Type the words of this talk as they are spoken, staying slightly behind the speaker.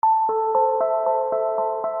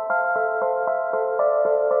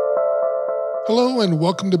Hello and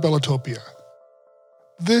welcome to Bellatopia.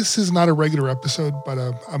 This is not a regular episode, but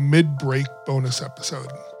a mid-break bonus episode.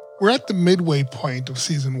 We're at the midway point of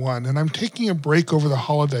Season 1, and I'm taking a break over the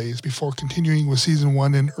holidays before continuing with Season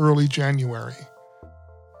 1 in early January.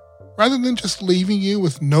 Rather than just leaving you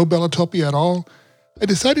with no Bellatopia at all, I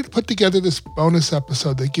decided to put together this bonus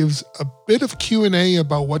episode that gives a bit of Q&A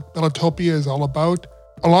about what Bellatopia is all about,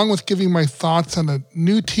 along with giving my thoughts on a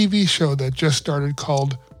new TV show that just started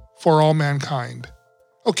called For All Mankind.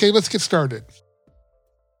 Okay, let's get started.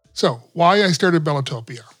 So, why I started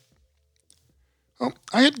Bellatopia? Well,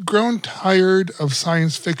 I had grown tired of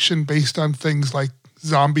science fiction based on things like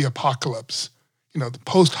zombie apocalypse, the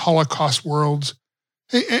post-Holocaust worlds,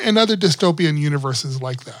 and other dystopian universes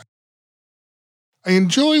like that. I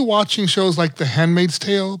enjoy watching shows like The Handmaid's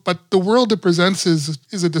Tale, but the world it presents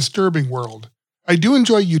is a disturbing world. I do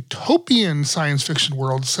enjoy utopian science fiction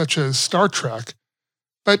worlds such as Star Trek,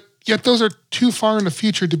 but yet those are too far in the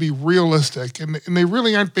future to be realistic, and they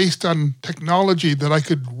really aren't based on technology that I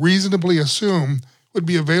could reasonably assume would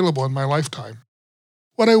be available in my lifetime.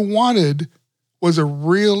 What I wanted was a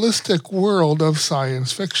realistic world of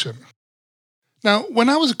science fiction. Now, when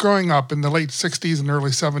I was growing up in the late 60s and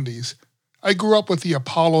early 70s, I grew up with the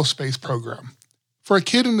Apollo space program. For a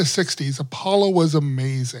kid in the 60s, Apollo was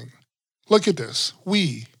amazing. Look at this.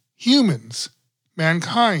 We, humans,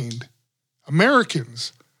 mankind,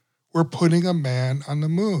 Americans, were putting a man on the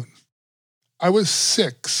moon. I was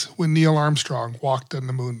 6 when Neil Armstrong walked on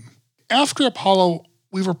the moon. After Apollo,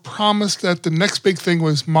 we were promised that the next big thing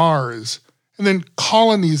was Mars, and then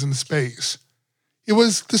colonies in space. It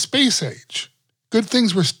was the space age. Good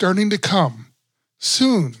things were starting to come.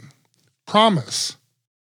 Soon. Promise.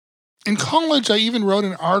 In college, I even wrote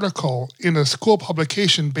an article in a school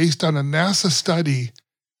publication based on a NASA study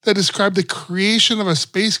that described the creation of a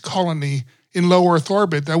space colony in low Earth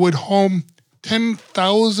orbit that would home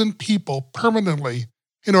 10,000 people permanently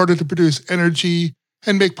in order to produce energy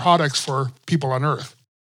and make products for people on Earth.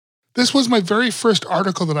 This was my very first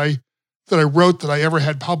article that I wrote that I ever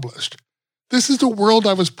had published. This is the world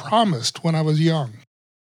I was promised when I was young.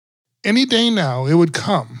 Any day now, it would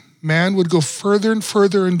come. Man would go further and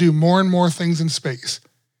further and do more and more things in space.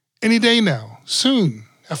 Any day now, soon,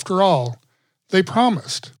 after all, they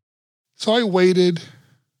promised. So I waited,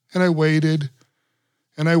 and I waited,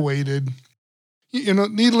 and I waited.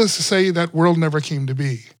 Needless to say, that world never came to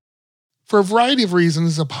be. For a variety of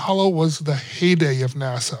reasons, Apollo was the heyday of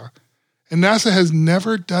NASA, and NASA has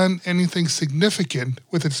never done anything significant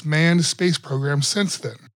with its manned space program since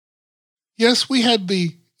then. Yes, we had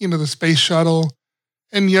the space shuttle,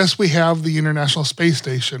 and yes, we have the International Space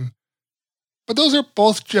Station, but those are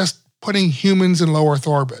both just putting humans in low Earth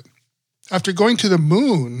orbit. After going to the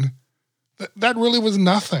moon, that really was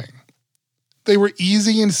nothing. They were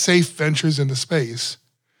easy and safe ventures into space.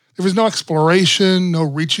 There was no exploration, no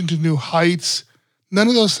reaching to new heights. None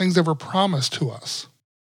of those things ever promised to us.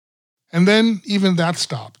 And then even that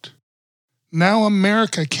stopped. Now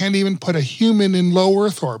America can't even put a human in low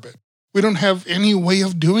Earth orbit. We don't have any way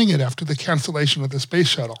of doing it after the cancellation of the space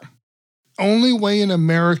shuttle. Only way an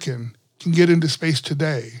American can get into space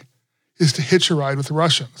today is to hitch a ride with the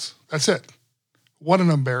Russians. That's it. What an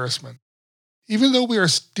embarrassment. Even though we are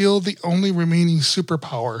still the only remaining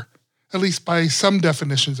superpower, at least by some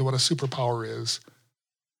definitions of what a superpower is,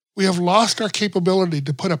 we have lost our capability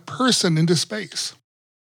to put a person into space.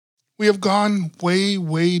 We have gone way,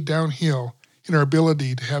 way downhill in our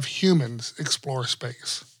ability to have humans explore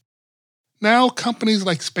space. Now, companies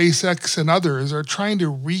like SpaceX and others are trying to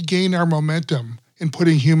regain our momentum in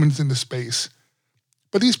putting humans into space.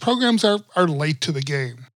 But these programs are late to the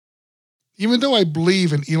game. Even though I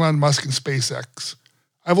believe in Elon Musk and SpaceX,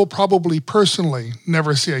 I will probably personally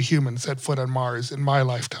never see a human set foot on Mars in my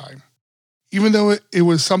lifetime. Even though it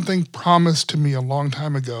was something promised to me a long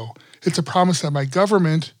time ago, it's a promise that my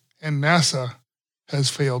government and NASA has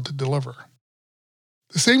failed to deliver.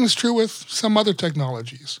 The same is true with some other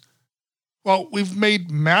technologies. While we've made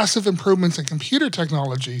massive improvements in computer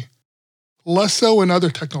technology, less so in other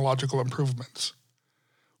technological improvements.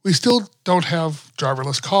 We still don't have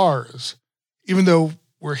driverless cars, even though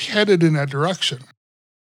we're headed in that direction.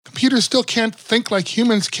 Computers still can't think like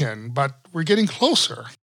humans can, but we're getting closer.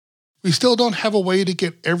 We still don't have a way to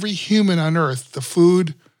get every human on Earth the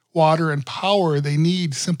food, water, and power they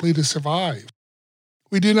need simply to survive.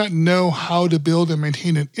 We do not know how to build and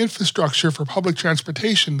maintain an infrastructure for public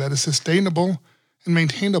transportation that is sustainable and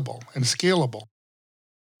maintainable and scalable.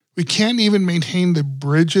 We can't even maintain the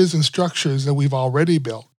bridges and structures that we've already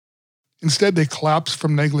built. Instead, they collapse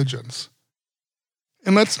from negligence.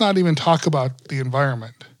 And let's not even talk about the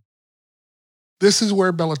environment. This is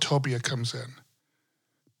where Bellotopia comes in.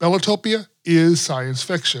 Bellotopia is science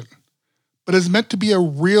fiction, but is meant to be a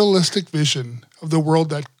realistic vision of the world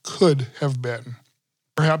that could have been,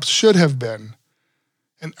 perhaps should have been,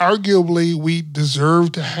 and arguably we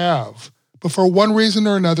deserve to have, but for one reason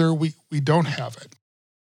or another we don't have it.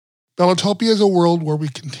 Bellotopia is a world where we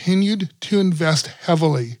continued to invest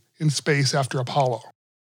heavily in space after Apollo.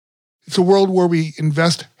 It's a world where we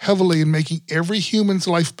invest heavily in making every human's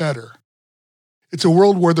life better. It's a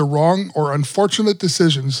world where the wrong or unfortunate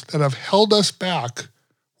decisions that have held us back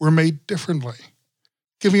were made differently,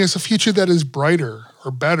 giving us a future that is brighter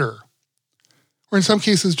or better, or in some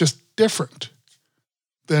cases just different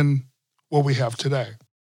than what we have today.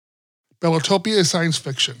 Bellotopia is science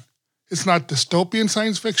fiction. It's not dystopian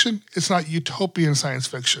science fiction. It's not utopian science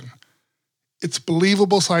fiction. It's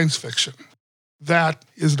believable science fiction. That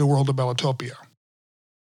is the world of Bellotopia.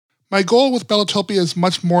 My goal with Bellotopia is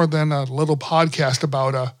much more than a little podcast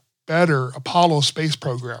about a better Apollo space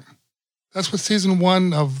program. That's what season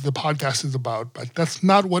 1 of the podcast is about, but that's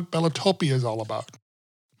not what Bellotopia is all about.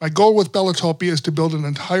 My goal with Bellotopia is to build an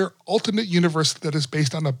entire alternate universe that is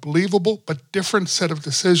based on a believable but different set of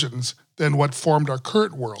decisions than what formed our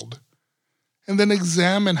current world, and then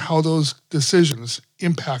examine how those decisions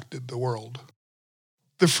impacted the world.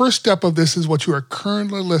 The first step of this is what you are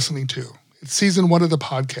currently listening to. It's season 1 of the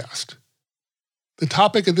podcast. The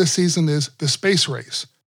topic of this season is the space race.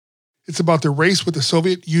 It's about the race with the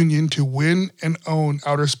Soviet Union to win and own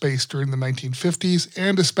outer space during the 1950s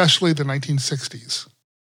and especially the 1960s.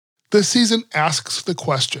 This season asks the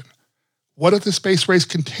question, what if the space race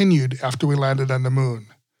continued after we landed on the moon?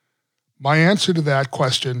 My answer to that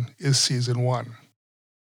question is season 1.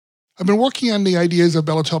 I've been working on the ideas of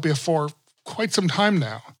Bellotopia for quite some time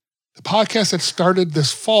now. The podcast that started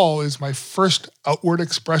this fall is my first outward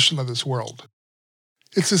expression of this world.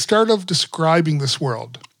 It's the start of describing this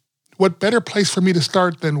world. What better place for me to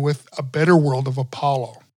start than with a better world of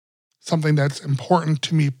Apollo, something that's important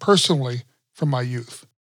to me personally from my youth.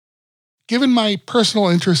 Given my personal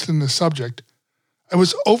interest in this subject, I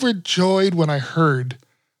was overjoyed when I heard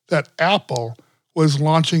that Apple was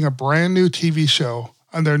launching a brand new TV show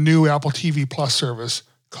on their new Apple TV Plus service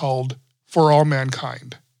called For All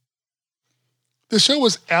Mankind. The show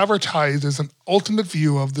was advertised as an alternate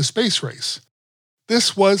view of the space race.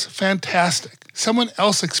 This was fantastic. Someone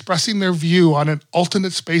else expressing their view on an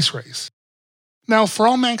alternate space race. Now, For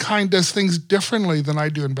All Mankind does things differently than I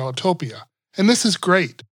do in Bellotopia, and this is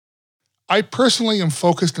great. I personally am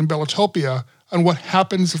focused in Bellotopia on what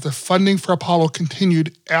happens if the funding for Apollo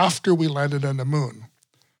continued after we landed on the moon,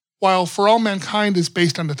 while For All Mankind is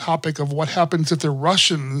based on the topic of what happens if the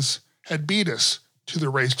Russians had beat us to the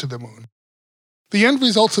race to the moon. The end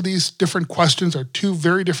results of these different questions are two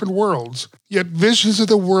very different worlds, yet visions of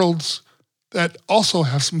the worlds that also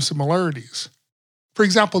have some similarities. For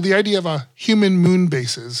example, the idea of a human moon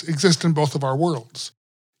bases exists in both of our worlds.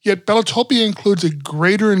 Yet Bellotopia includes a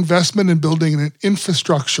greater investment in building an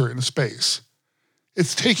infrastructure in space.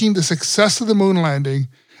 It's taking the success of the moon landing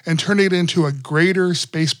and turning it into a greater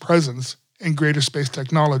space presence and greater space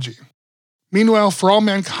technology. Meanwhile, For All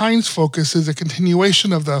Mankind's focus is a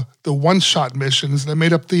continuation of the one-shot missions that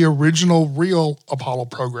made up the original real Apollo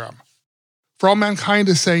program. For All Mankind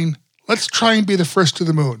is saying, let's try and be the first to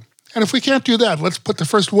the moon. And if we can't do that, let's put the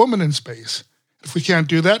first woman in space. If we can't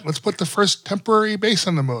do that, let's put the first temporary base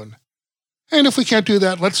on the moon. And if we can't do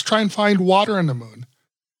that, let's try and find water on the moon.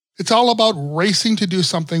 It's all about racing to do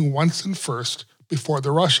something once and first before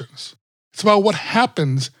the Russians. It's about what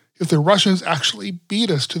happens if the Russians actually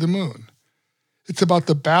beat us to the moon. It's about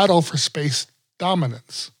the battle for space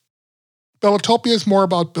dominance. Bellotopia is more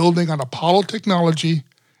about building on Apollo technology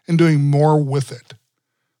and doing more with it,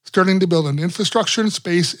 starting to build an infrastructure in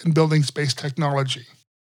space and building space technology.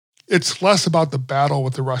 It's less about the battle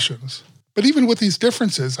with the Russians. But even with these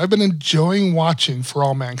differences, I've been enjoying watching For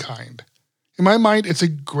All Mankind. In my mind, it's a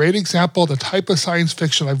great example of the type of science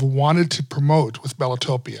fiction I've wanted to promote with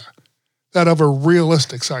Bellotopia, that of a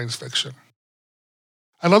realistic science fiction.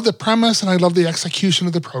 I love the premise and I love the execution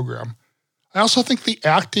of the program. I also think the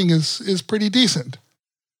acting is pretty decent.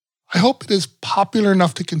 I hope it is popular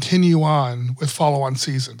enough to continue on with follow-on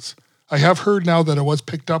seasons. I have heard now that it was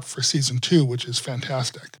picked up for season 2, which is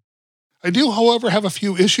fantastic. I do, however, have a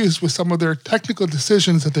few issues with some of their technical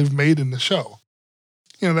decisions that they've made in the show.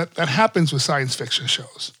 You know, that happens with science fiction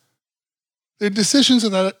shows. They're decisions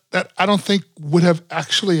that I don't think would have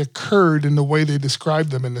actually occurred in the way they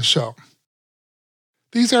described them in the show.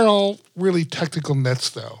 These are all really technical nits,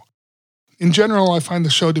 though. In general, I find the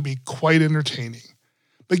show to be quite entertaining.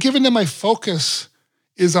 But given that my focus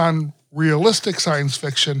is on realistic science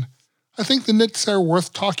fiction, I think the nits are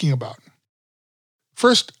worth talking about.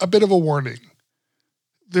 First, a bit of a warning.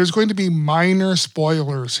 There's going to be minor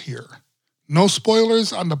spoilers here. No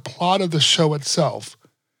spoilers on the plot of the show itself,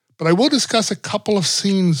 but I will discuss a couple of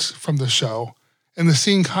scenes from the show, and the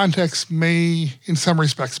scene context may, in some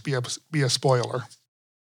respects, be a spoiler.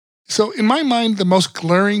 So in my mind, the most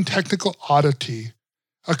glaring technical oddity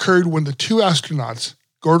occurred when the two astronauts,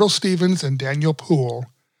 Gordo Stevens and Daniel Poole,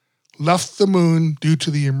 left the moon due to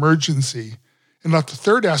the emergency and left the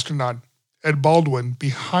third astronaut, Ed Baldwin,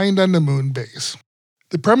 behind on the moon base.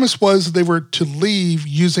 The premise was they were to leave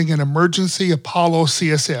using an emergency Apollo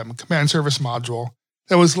CSM, Command Service Module,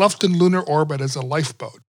 that was left in lunar orbit as a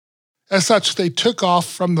lifeboat. As such, they took off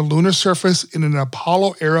from the lunar surface in an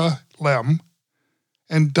Apollo-era LEM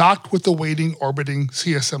and docked with the waiting orbiting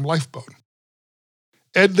CSM lifeboat.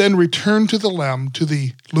 Ed then returned to the LEM to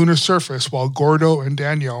the lunar surface while Gordo and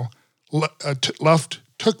Daniel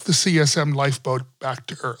took the CSM lifeboat back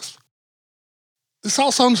to Earth. This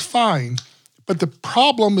all sounds fine, but the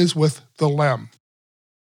problem is with the LEM.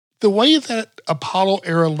 The way that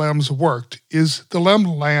Apollo-era LEMs worked is the LEM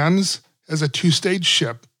lands as a two-stage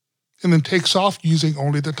ship and then takes off using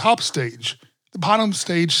only the top stage. The bottom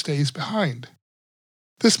stage stays behind.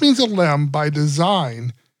 This means a LEM, by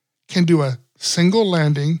design, can do a single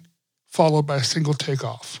landing followed by a single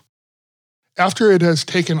takeoff. After it has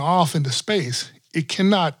taken off into space, it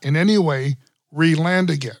cannot in any way re-land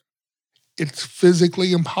again. It's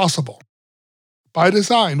physically impossible. By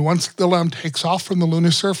design, once the LEM takes off from the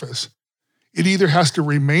lunar surface, it either has to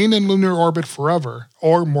remain in lunar orbit forever,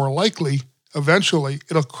 or more likely, eventually,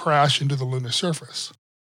 it'll crash into the lunar surface.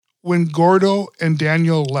 When Gordo and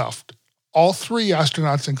Daniel left, all three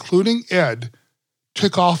astronauts, including Ed,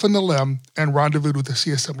 took off in the LEM and rendezvoused with the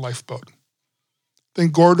CSM lifeboat. Then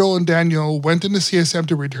Gordo and Daniel went in the CSM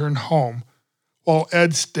to return home, while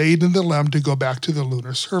Ed stayed in the LEM to go back to the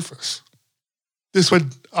lunar surface. This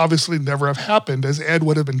would obviously never have happened, as Ed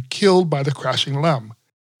would have been killed by the crashing LEM.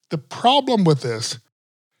 The problem with this,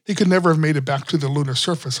 he could never have made it back to the lunar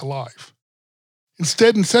surface alive.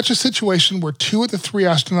 Instead, in such a situation where two of the three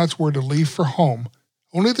astronauts were to leave for home,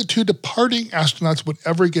 only the two departing astronauts would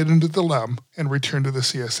ever get into the LEM and return to the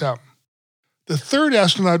CSM. The third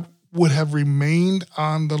astronaut would have remained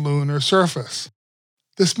on the lunar surface.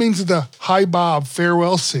 This means the Hi Bob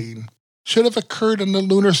farewell scene should have occurred on the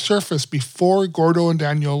lunar surface before Gordo and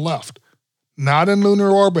Daniel left, not in lunar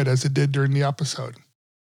orbit as it did during the episode.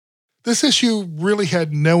 This issue really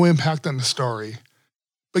had no impact on the story,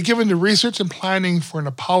 but given the research and planning for an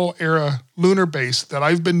Apollo-era lunar base that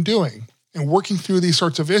I've been doing, and working through these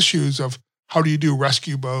sorts of issues of how do you do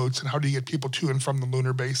rescue boats and how do you get people to and from the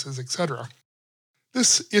lunar bases, etc.,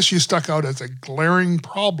 this issue stuck out as a glaring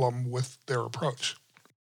problem with their approach.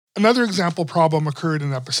 Another example problem occurred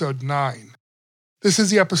in episode 9. This is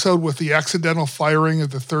the episode with the accidental firing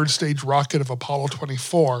of the third stage rocket of Apollo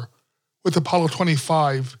 24, with Apollo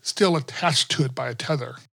 25 still attached to it by a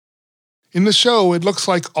tether. In the show, it looks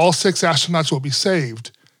like all 6 astronauts will be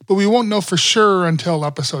saved, but we won't know for sure until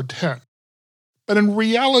episode 10. But in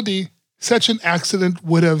reality, such an accident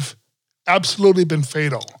would have absolutely been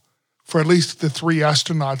fatal for at least the 3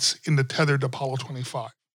 astronauts in the tethered Apollo 25.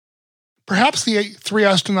 Perhaps the 3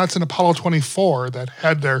 astronauts in Apollo 24 that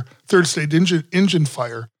had their third stage engine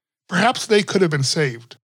fire, perhaps they could have been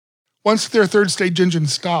saved. Once their third stage engine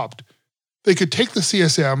stopped, they could take the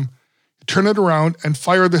CSM, turn it around, and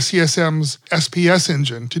fire the CSM's SPS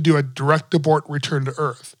engine to do a direct abort return to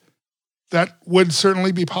Earth. That would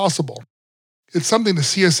certainly be possible. It's something the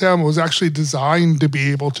CSM was actually designed to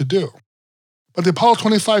be able to do. But the Apollo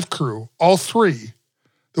 25 crew, all 3,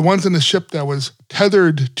 the ones in the ship that was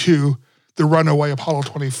tethered to the runaway Apollo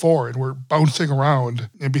 24 and were bouncing around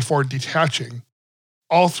and before detaching,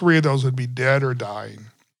 all 3 of those would be dead or dying.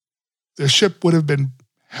 The ship would have been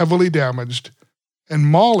heavily damaged, and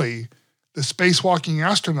Molly, the spacewalking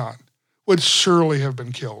astronaut, would surely have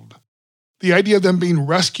been killed. The idea of them being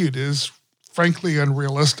rescued is frankly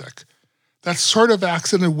unrealistic. That sort of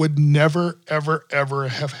accident would never, ever, ever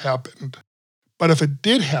have happened. But if it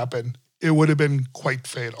did happen, it would have been quite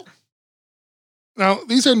fatal. Now,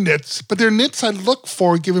 these are nits, but they're nits I look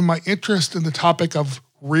for given my interest in the topic of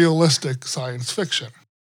realistic science fiction.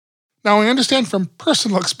 Now, I understand from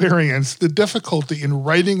personal experience the difficulty in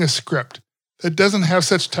writing a script that doesn't have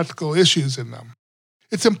such technical issues in them.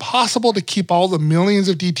 It's impossible to keep all the millions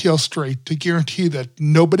of details straight to guarantee that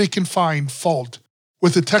nobody can find fault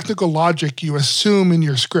with the technical logic you assume in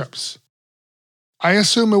your scripts. I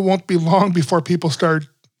assume it won't be long before people start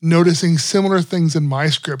noticing similar things in my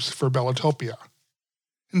scripts for Bellatopia.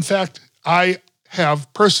 In fact, I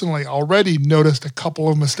have personally already noticed a couple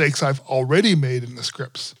of mistakes I've already made in the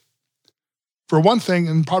scripts. For one thing,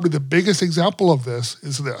 and probably the biggest example of this,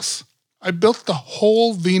 is this. I built the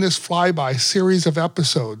whole Venus Flyby series of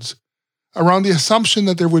episodes around the assumption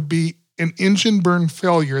that there would be an engine burn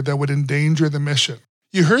failure that would endanger the mission.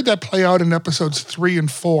 You heard that play out in episodes 3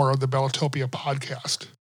 and 4 of the Bellotopia podcast.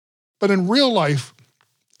 But in real life,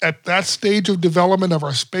 at that stage of development of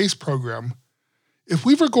our space program, if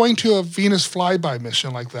we were going to a Venus flyby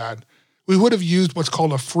mission like that, we would have used what's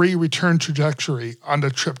called a free return trajectory on the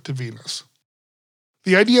trip to Venus.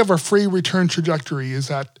 The idea of a free return trajectory is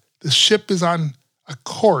that the ship is on a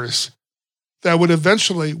course that would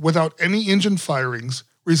eventually, without any engine firings,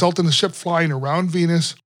 result in the ship flying around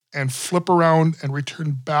Venus and flip around and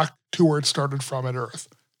return back to where it started from at Earth,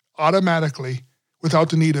 automatically, without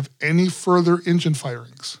the need of any further engine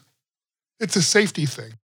firings. It's a safety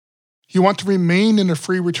thing. You want to remain in a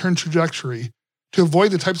free return trajectory to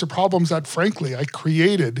avoid the types of problems that, frankly, I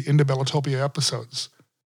created in the Bellotopia episodes.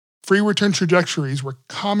 Free return trajectories were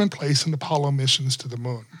commonplace in Apollo missions to the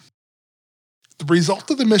moon. The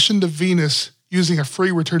result of the mission to Venus using a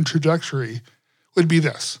free return trajectory would be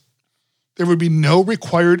this. There would be no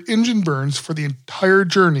required engine burns for the entire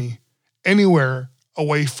journey anywhere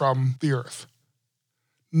away from the Earth.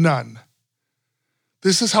 None.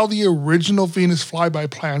 This is how the original Venus flyby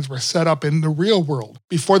plans were set up in the real world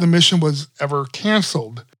before the mission was ever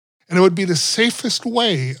canceled, and it would be the safest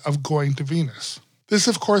way of going to Venus. This,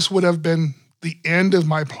 of course, would have been the end of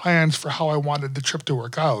my plans for how I wanted the trip to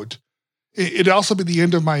work out. It'd also be the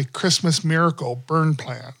end of my Christmas miracle burn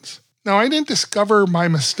plans. Now, I didn't discover my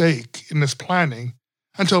mistake in this planning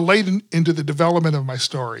until late into the development of my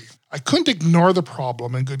story. I couldn't ignore the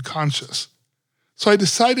problem in good conscience. So I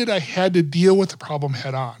decided I had to deal with the problem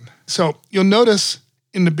head on. So you'll notice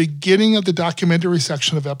in the beginning of the documentary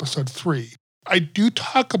section of episode 3, I do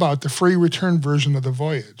talk about the free return version of the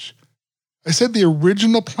voyage. I said the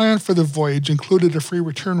original plan for the voyage included a free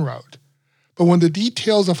return route, but when the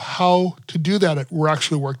details of how to do that were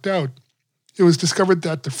actually worked out, it was discovered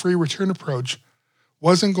that the free return approach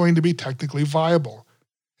wasn't going to be technically viable.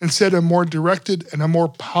 Instead, a more directed and a more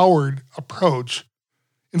powered approach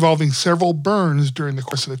involving several burns during the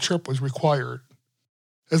course of the trip was required.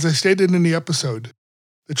 As I stated in the episode,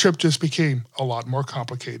 the trip just became a lot more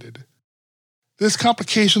complicated. This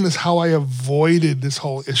complication is how I avoided this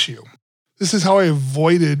whole issue. This is how I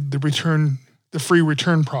avoided the free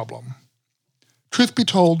return problem. Truth be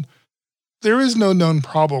told, there is no known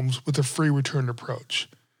problems with the free return approach.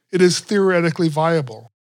 It is theoretically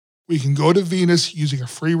viable. We can go to Venus using a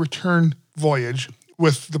free return voyage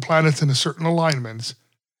with the planets in a certain alignments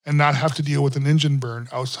and not have to deal with an engine burn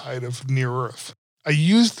outside of near Earth. I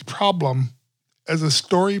used the problem as a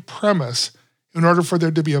story premise in order for there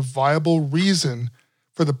to be a viable reason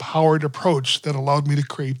for the powered approach that allowed me to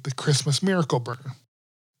create the Christmas miracle burn.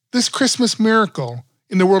 This Christmas miracle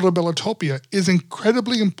in the world of Bellotopia is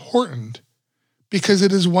incredibly important because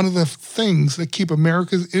it is one of the things that keep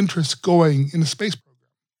America's interest going in the space program.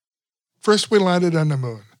 First, we landed on the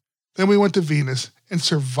moon. Then we went to Venus and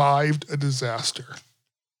survived a disaster.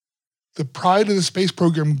 The pride of the space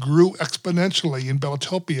program grew exponentially in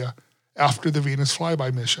Bellotopia after the Venus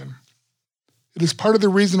flyby mission. It is part of the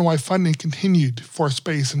reason why funding continued for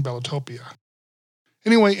space in Bellotopia.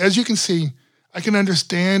 Anyway, as you can see, I can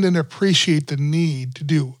understand and appreciate the need to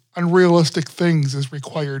do unrealistic things as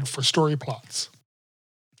required for story plots.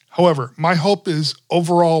 However, my hope is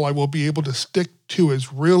overall I will be able to stick to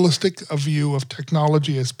as realistic a view of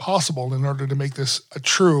technology as possible in order to make this a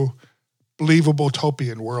true, believable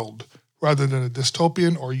utopian world, rather than a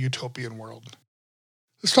dystopian or utopian world.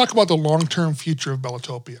 Let's talk about the long-term future of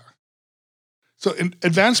Bellotopia. So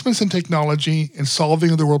advancements in technology and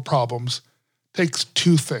solving of the world problems takes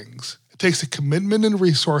two things. It takes a commitment in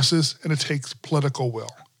resources and it takes political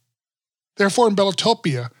will. Therefore, in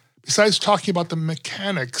Bellotopia, besides talking about the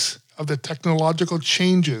mechanics of the technological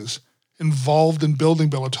changes involved in building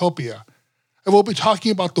Bellotopia, I will be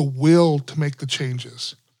talking about the will to make the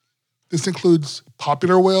changes. This includes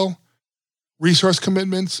popular will, resource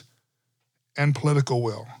commitments, and political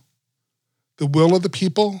will. The will of the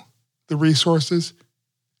people, the resources,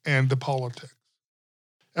 and the politics.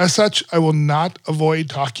 As such, I will not avoid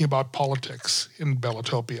talking about politics in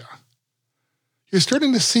Bellotopia. You're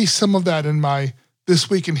starting to see some of that in my This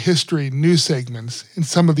Week in History news segments in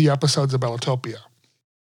some of the episodes of Bellotopia.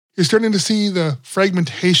 You're starting to see the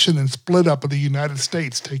fragmentation and split up of the United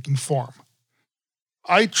States taking form.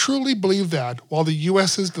 I truly believe that while the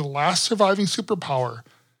U.S. is the last surviving superpower,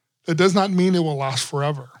 that does not mean it will last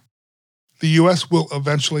forever. The U.S. will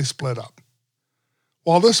eventually split up.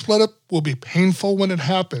 While this split up will be painful when it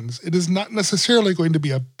happens, it is not necessarily going to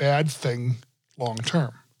be a bad thing long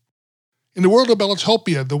term. In the world of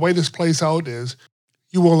Beltopia, the way this plays out is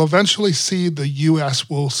you will eventually see the US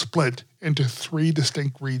will split into 3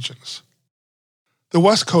 distinct regions. The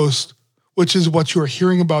West Coast, which is what you are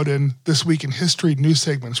hearing about in This Week in History news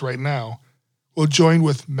segments right now, will join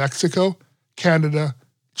with Mexico, Canada,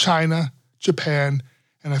 China, Japan,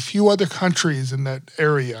 and a few other countries in that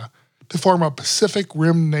area to form a Pacific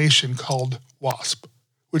Rim nation called WASP,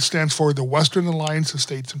 which stands for the Western Alliance of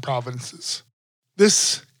States and Provinces.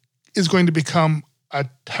 This is going to become a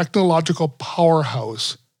technological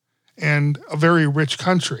powerhouse and a very rich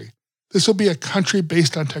country. This will be a country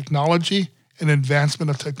based on technology and advancement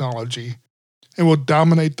of technology and will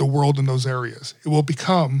dominate the world in those areas. It will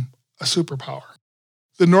become a superpower.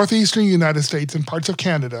 The northeastern United States and parts of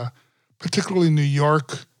Canada, particularly New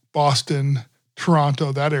York, Boston,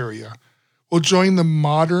 Toronto, that area, will join the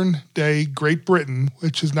modern-day Great Britain,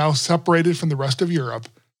 which is now separated from the rest of Europe,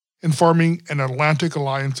 in forming an Atlantic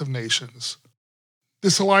Alliance of Nations.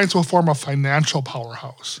 This alliance will form a financial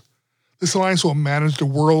powerhouse. This alliance will manage the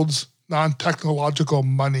world's non-technological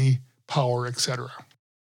money, power, etc.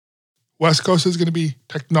 West Coast is going to be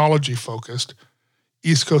technology-focused.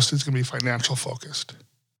 East Coast is going to be financial-focused.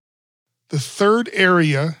 The third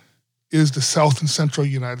area is the South and Central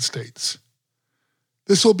United States.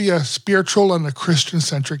 This will be a spiritual and a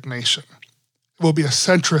Christian-centric nation. It will be a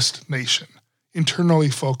centrist nation, internally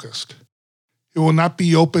focused. It will not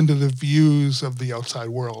be open to the views of the outside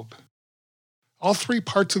world. All 3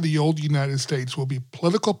 parts of the old United States will be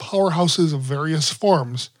political powerhouses of various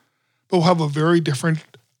forms, but will have a very different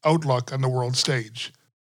outlook on the world stage.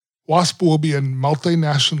 WASP will be a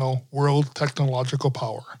multinational world technological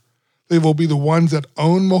power. They will be the ones that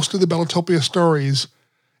own most of the Beltopia stories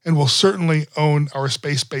and will certainly own our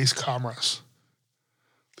space-based commerce.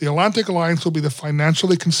 The Atlantic Alliance will be the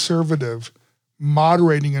financially conservative,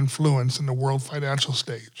 moderating influence in the world financial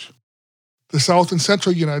stage. The South and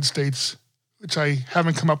Central United States, which I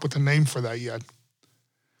haven't come up with a name for that yet,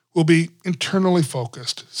 will be internally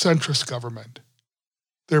focused, centrist government.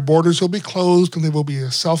 Their borders will be closed and they will be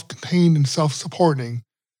self-contained and self-supporting,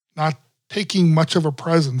 not taking much of a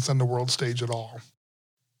presence on the world stage at all.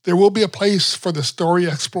 There will be a place for the story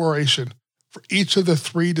exploration for each of the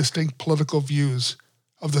 3 distinct political views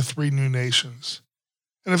of the 3 new nations.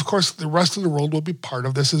 And of course, the rest of the world will be part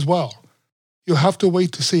of this as well. You'll have to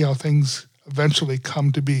wait to see how things eventually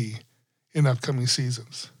come to be in upcoming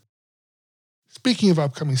seasons. Speaking of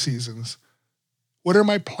upcoming seasons, what are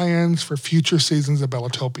my plans for future seasons of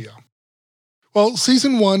Beltopia? Well,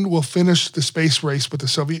 Season 1 will finish the space race with the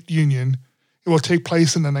Soviet Union. It will take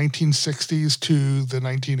place in the 1960s to the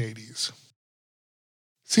 1980s.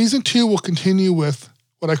 Season 2 will continue with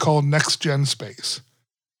what I call next-gen space.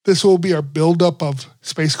 This will be our buildup of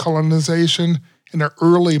space colonization and our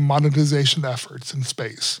early monetization efforts in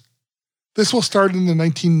space. This will start in the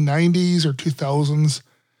 1990s or 2000s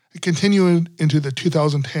and continue into the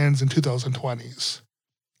 2010s and 2020s,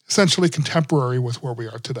 essentially contemporary with where we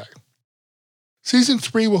are today. Season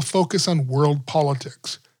 3 will focus on world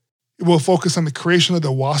politics. It will focus on the creation of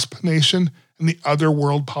the WASP nation and the other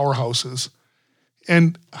world powerhouses,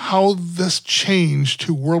 and how this change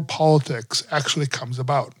to world politics actually comes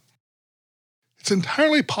about. It's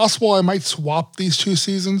entirely possible I might swap these 2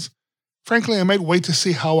 seasons. Frankly, I might wait to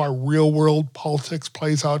see how our real-world politics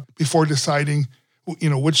plays out before deciding,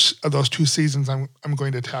 which of those 2 seasons I'm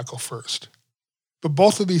going to tackle first. But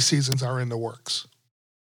both of these seasons are in the works.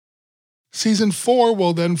 Season 4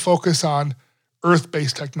 will then focus on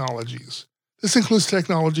Earth-based technologies. This includes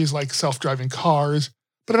technologies like self-driving cars,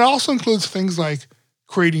 but it also includes things like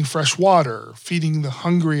creating fresh water, feeding the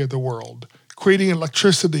hungry of the world, creating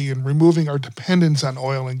electricity and removing our dependence on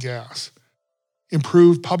oil and gas,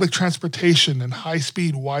 improved public transportation and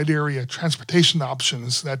high-speed, wide-area transportation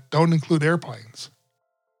options that don't include airplanes.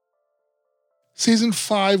 Season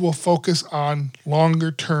 5 will focus on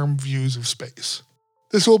longer-term views of space.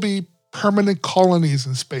 This will be permanent colonies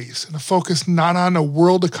in space and a focus not on a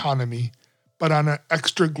world economy, but on an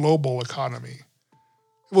extra-global economy.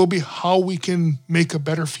 It will be how we can make a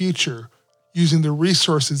better future using the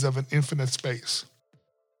resources of an infinite space.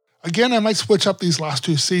 Again, I might switch up these last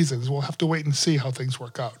 2 seasons. We'll have to wait and see how things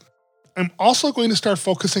work out. I'm also going to start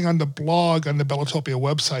focusing on the blog on the Beltopia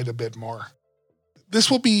website a bit more.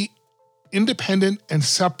 This will be independent and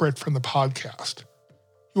separate from the podcast.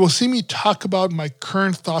 You will see me talk about my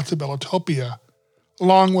current thoughts of Beltopia,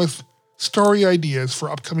 along with story ideas for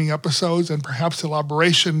upcoming episodes and perhaps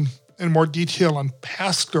elaboration and more detail on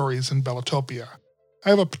past stories in Beltopia. I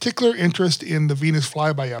have a particular interest in the Venus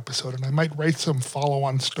Flyby episode, and I might write some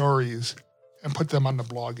follow-on stories and put them on the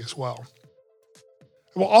blog as well.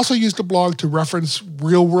 I will also use the blog to reference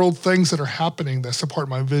real-world things that are happening that support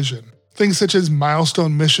my vision. Things such as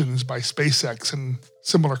milestone missions by SpaceX and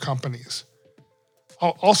similar companies.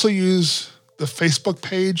 I'll also use the Facebook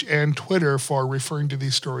page and Twitter for referring to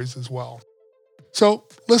these stories as well. So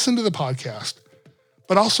listen to the podcast,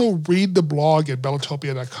 but also read the blog at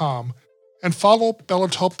Bellotopia.com and follow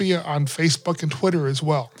Bellotopia on Facebook and Twitter as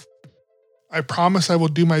well. I promise I will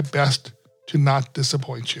do my best to not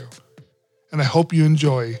disappoint you. And I hope you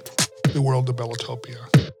enjoy the world of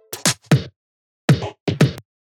Bellotopia.